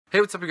Hey,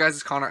 what's up you guys,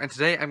 it's Connor, and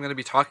today I'm going to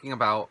be talking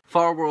about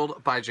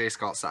Farworld by J.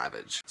 Scott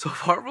Savage. So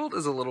Farworld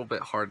is a little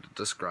bit hard to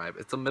describe.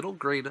 It's a middle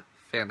grade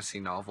fantasy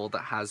novel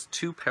that has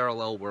two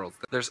parallel worlds.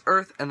 There's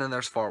Earth and then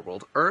there's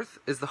Farworld. Earth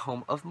is the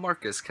home of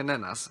Marcus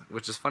Kanenas,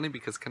 which is funny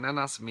because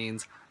Kanenas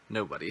means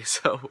nobody,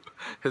 so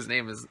his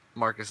name is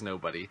Marcus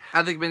Nobody.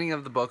 At the beginning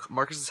of the book,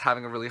 Marcus is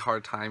having a really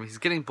hard time. He's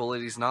getting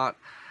bullied, he's not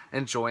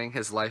enjoying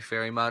his life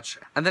very much,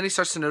 and then he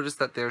starts to notice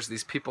that there's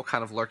these people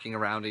kind of lurking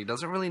around, and he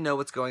doesn't really know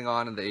what's going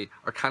on, and they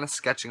are kind of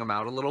sketching him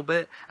out a little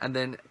bit, and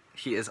then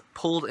he is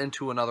pulled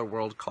into another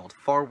world called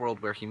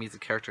Farworld where he meets a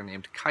character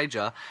named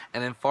Kaija,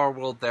 and in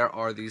Farworld there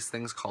are these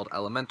things called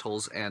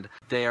elementals, and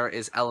there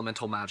is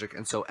elemental magic,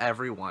 and so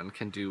everyone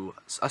can do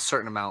a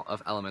certain amount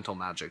of elemental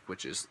magic,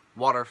 which is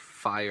water,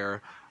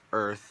 fire,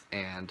 earth,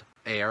 and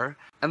air.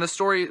 And the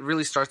story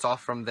really starts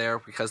off from there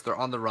because they're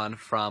on the run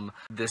from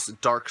this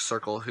dark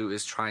circle who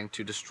is trying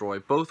to destroy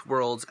both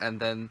worlds,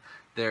 and then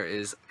there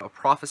is a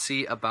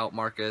prophecy about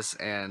Marcus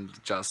and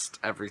just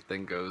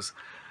everything goes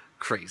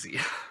crazy.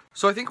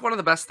 So I think one of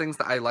the best things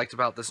that I liked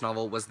about this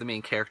novel was the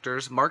main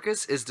characters.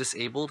 Marcus is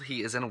disabled,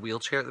 he is in a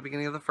wheelchair at the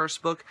beginning of the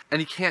first book, and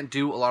he can't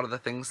do a lot of the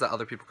things that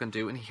other people can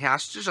do, and he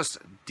has to just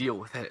deal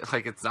with it.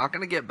 Like, it's not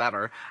going to get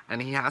better,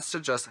 and he has to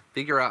just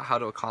figure out how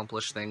to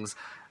accomplish things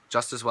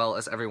just as well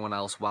as everyone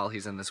else while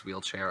he's in this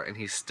wheelchair, and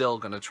he's still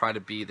going to try to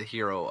be the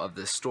hero of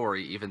this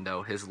story even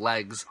though his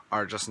legs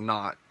are just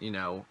not,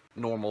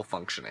 normal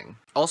functioning.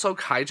 Also,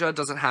 Kaija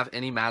doesn't have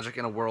any magic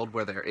in a world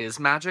where there is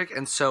magic,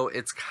 and so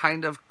it's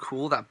kind of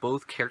cool that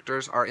both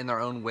characters are in their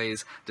own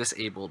ways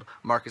disabled.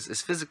 Marcus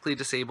is physically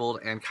disabled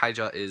and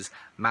Kaija is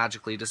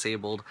magically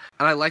disabled,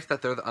 and I like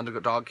that they're the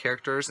underdog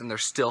characters and they're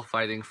still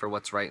fighting for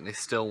what's right and they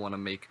still want to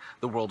make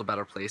the world a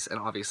better place and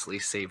obviously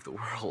save the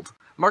world.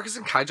 Marcus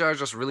and Kaija are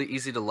just really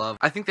easy to love.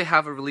 I think they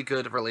have a really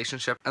good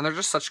relationship, and they're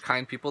just such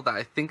kind people that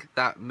I think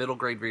that middle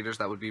grade readers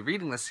that would be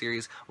reading this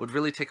series would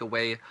really take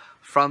away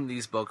from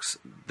these books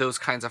those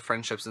kinds of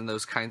friendships and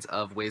those kinds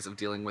of ways of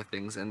dealing with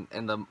things and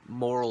the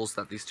morals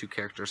that these two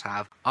characters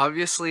have.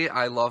 Obviously,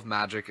 I love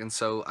magic, and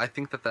so I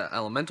think that the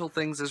elemental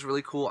things is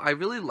really cool. I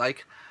really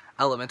like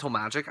elemental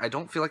magic. I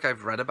don't feel like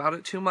I've read about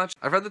it too much.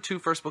 I've read the two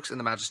first books in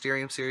the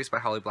Magisterium series by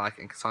Holly Black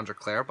and Cassandra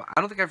Clare, but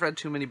I don't think I've read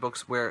too many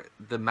books where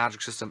the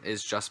magic system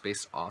is just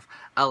based off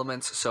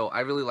elements, so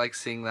I really like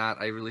seeing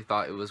that. I really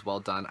thought it was well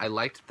done. I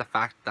liked the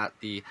fact that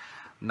the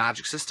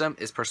magic system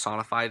is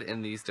personified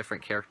in these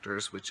different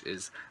characters, which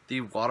is the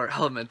water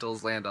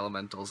elementals, land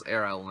elementals,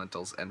 air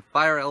elementals, and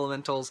fire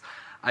elementals.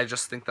 I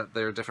just think that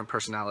their different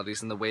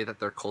personalities and the way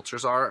that their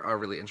cultures are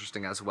really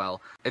interesting as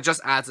well. It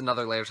just adds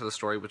another layer to the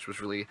story, which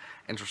was really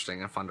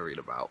interesting and fun to read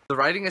about. The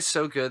writing is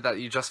so good that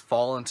you just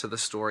fall into the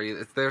story.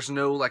 There's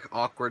no like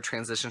awkward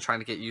transition trying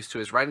to get used to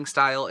his writing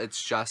style.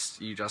 It's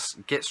just, you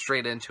just get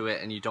straight into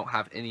it and you don't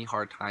have any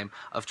hard time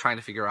of trying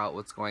to figure out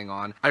what's going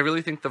on. I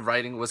really think the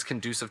writing was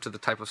conducive to the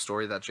type of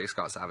story that J.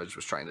 Scott Savage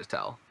was trying to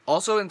tell.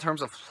 Also, in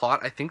terms of plot,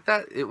 I think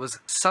that it was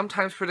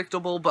sometimes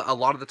predictable, but a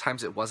lot of the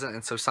times it wasn't,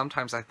 and so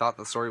sometimes I thought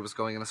the story was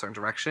going in a certain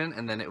direction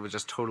and then it would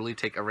just totally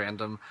take a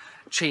random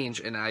change,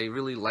 and I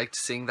really liked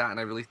seeing that, and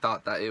I really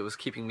thought that it was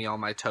keeping me on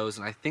my toes,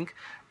 and I think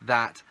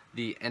that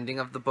the ending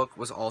of the book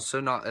was also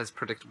not as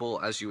predictable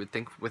as you would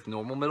think with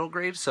normal middle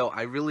grade, so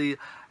I really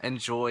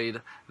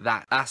enjoyed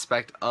that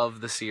aspect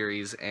of the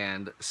series,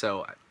 and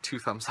so 2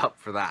 thumbs up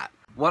for that.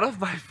 One of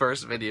my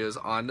first videos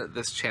on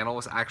this channel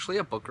was actually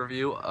a book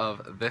review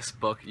of this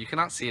book. You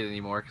cannot see it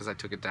anymore because I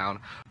took it down,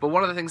 but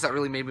one of the things that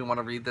really made me want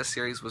to read this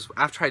series was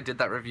after I did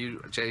that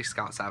review, J.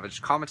 Scott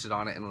Savage commented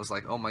on it and was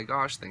like, "Oh my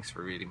gosh, thanks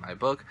for reading my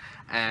book,"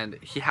 and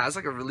he has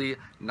like a really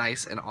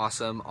nice and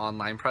awesome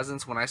online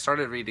presence. When I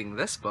started reading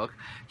this book,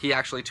 he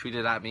actually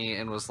tweeted at me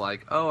and was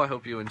like, "Oh, I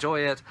hope you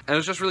enjoy it," and it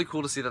was just really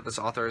cool to see that this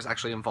author is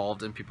actually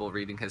involved in people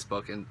reading his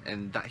book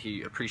and that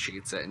he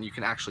appreciates it, and you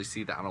can actually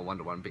see that on a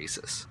one-to-one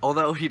basis.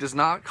 Although he does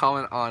not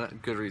comment on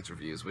Goodreads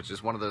reviews, which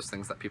is one of those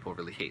things that people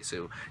really hate,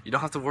 so you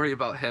don't have to worry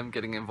about him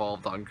getting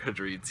involved on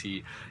Goodreads.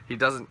 He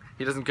doesn't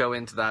go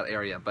into that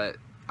area, but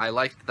I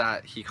liked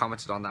that he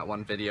commented on that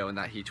one video and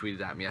that he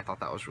tweeted at me. I thought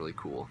that was really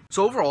cool.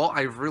 So overall,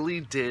 I really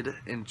did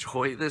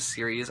enjoy this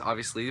series,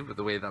 obviously, with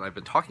the way that I've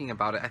been talking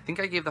about it. I think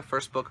I gave the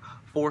first book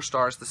 4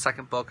 stars. The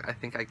second book, I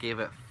think I gave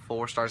it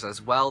 4 stars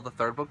as well. The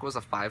third book was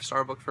a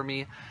 5-star book for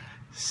me.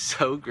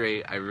 So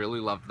great, I really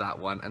loved that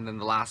one, and then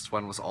the last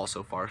one was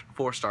also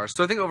 4 stars.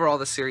 So I think overall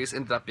this series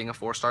ended up being a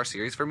 4-star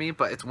series for me,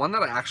 but it's one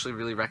that I actually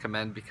really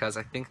recommend because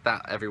I think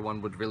that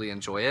everyone would really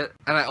enjoy it.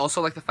 And I also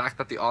like the fact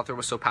that the author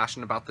was so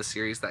passionate about the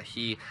series that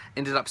he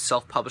ended up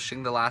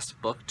self-publishing the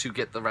last book to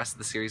get the rest of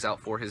the series out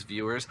for his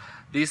viewers.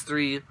 These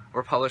 3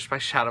 were published by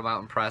Shadow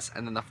Mountain Press,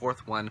 and then the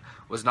 4th one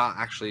was not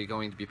actually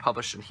going to be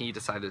published, and he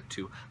decided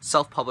to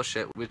self-publish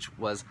it, which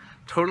was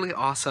totally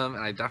awesome,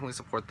 and I definitely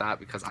support that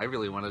because I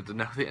really wanted to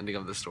know the ending of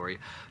of the story.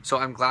 So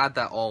I'm glad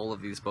that all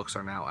of these books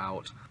are now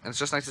out. And it's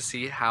just nice to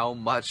see how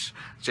much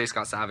J.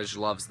 Scott Savage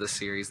loves this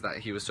series, that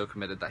he was so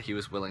committed that he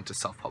was willing to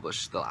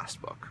self-publish the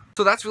last book.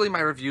 So that's really my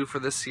review for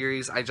this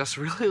series. I just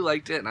really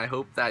liked it, and I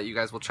hope that you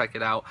guys will check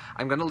it out.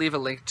 I'm going to leave a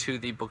link to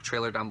the book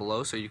trailer down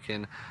below so you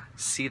can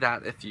see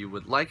that if you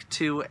would like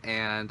to.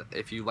 And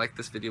if you like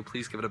this video,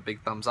 please give it a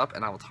big thumbs up,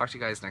 and I will talk to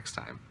you guys next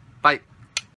time. Bye!